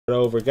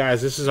over.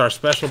 Guys, this is our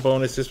special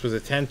bonus. This was a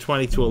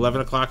 10:20 to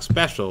 11 o'clock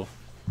special.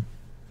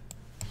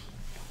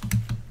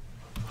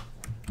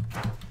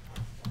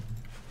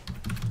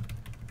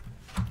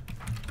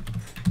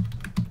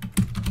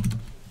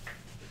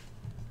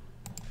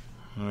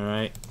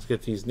 Alright, let's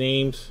get these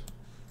names.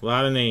 A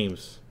lot of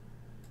names.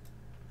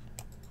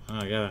 Oh,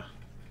 I got a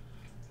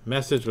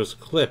message was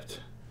clipped.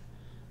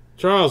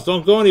 Charles,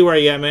 don't go anywhere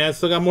yet, man.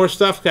 Still got more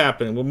stuff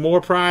happening with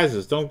more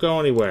prizes. Don't go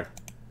anywhere.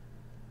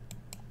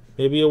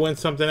 Maybe you'll win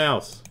something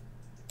else.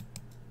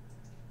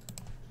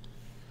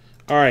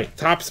 Alright,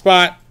 top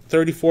spot,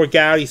 34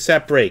 Gowdy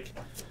set break.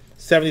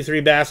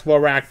 73 basketball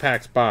rack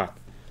pack spot.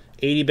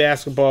 80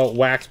 basketball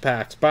wax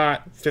pack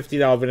spot.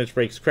 $50 vintage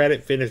breaks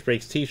credit. Vintage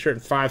breaks t-shirt.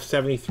 And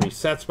 573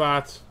 set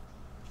spots.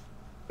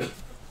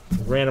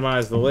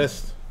 Randomize the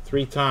list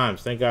 3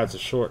 times. Thank God it's a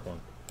short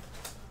one.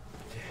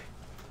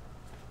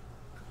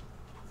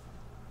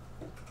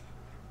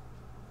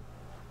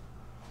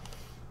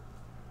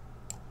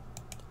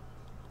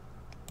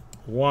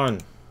 One,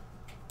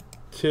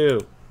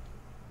 2,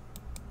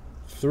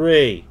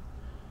 3.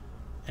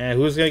 And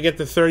who's going to get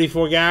the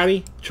 34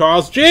 Gowdy?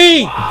 Charles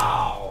G!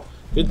 Wow.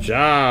 Good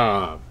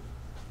job.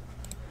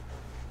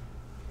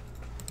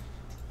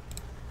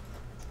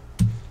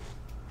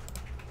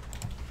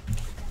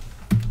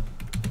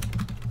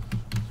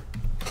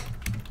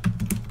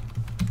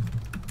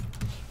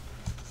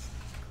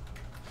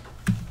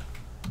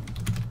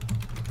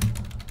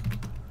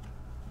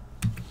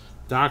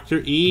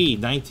 Dr. E,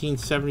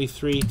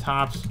 1973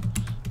 Topps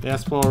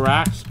basketball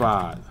rack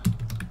spot.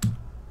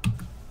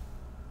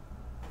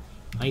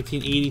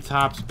 1980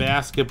 Topps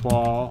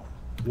basketball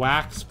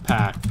wax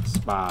pack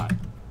spot.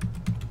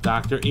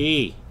 Dr.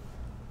 E.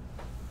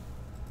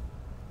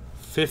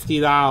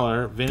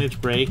 $50 vintage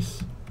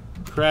breaks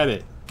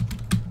credit.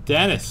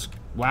 Dennis,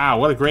 wow,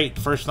 what a great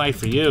first night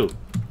for you.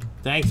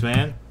 Thanks,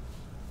 man.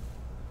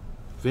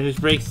 Vintage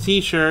breaks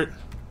t-shirt.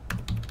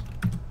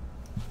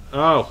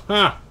 Oh,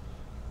 huh.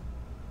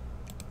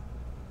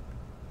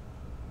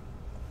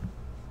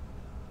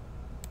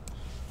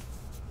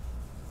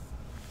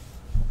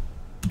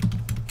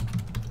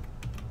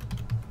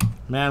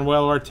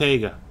 Manuel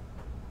Ortega.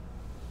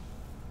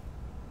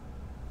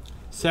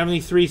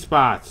 73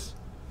 spots.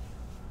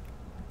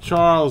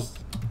 Charles.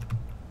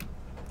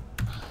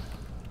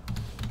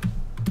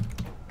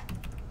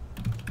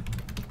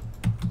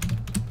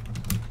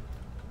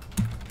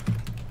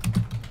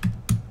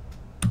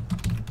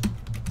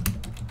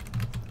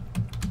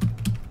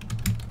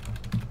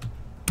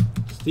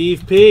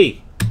 Steve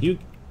P.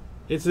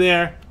 It's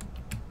there.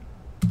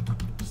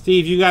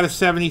 Steve, you got a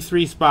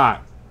 73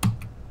 spot.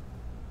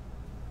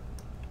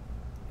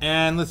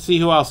 And let's see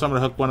who else I'm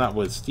going to hook one up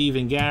with.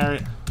 Steven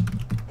Garrett.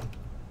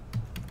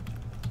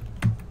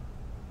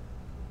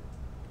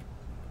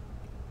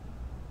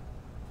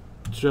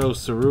 Joe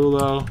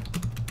Cerullo.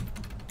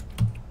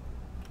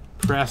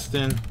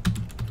 Preston.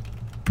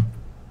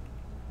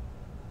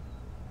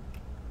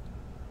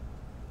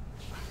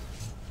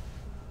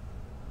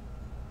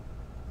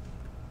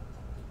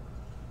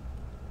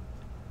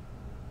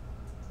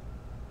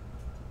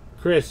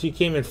 Chris, you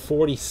came in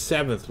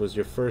 47th was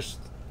your first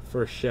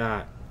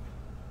shot.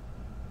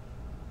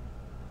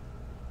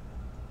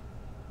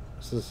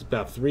 So this is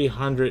about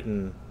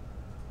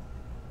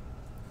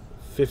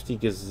 350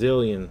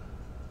 gazillion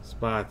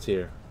spots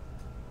here.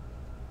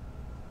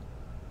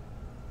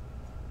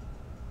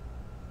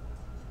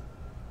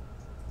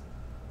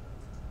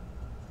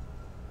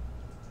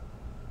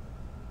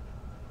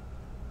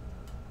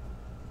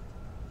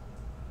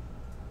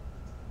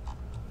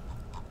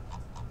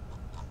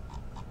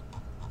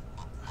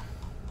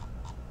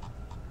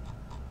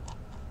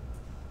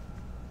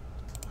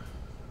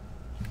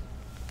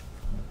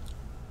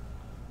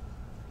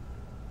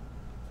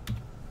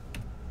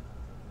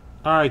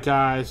 Alright,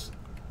 guys.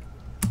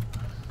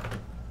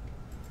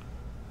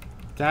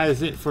 That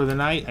is it for the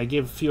night. I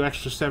gave a few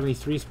extra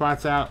 73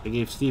 spots out. I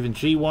gave Stephen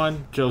G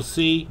one, Joe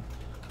C,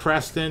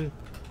 Preston,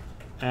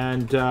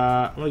 and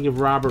I'm going to give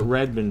Robert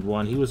Redmond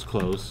one. He was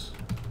close.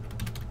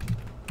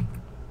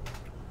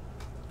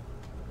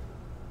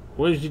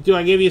 What did you do?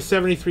 I gave you a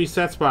 73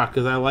 set spot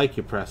because I like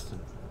you,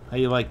 Preston. How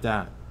you like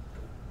that?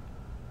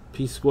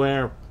 P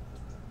Square.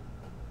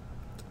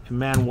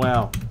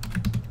 Emmanuel.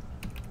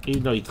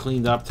 Even though he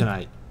cleaned up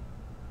tonight.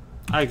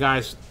 Alright,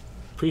 guys.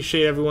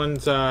 Appreciate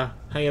everyone's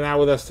hanging out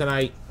with us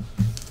tonight.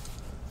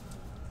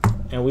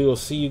 And we will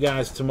see you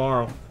guys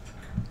tomorrow.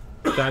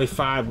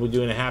 95, we're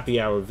doing a happy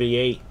hour,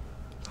 V8.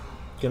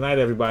 Good night,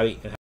 everybody.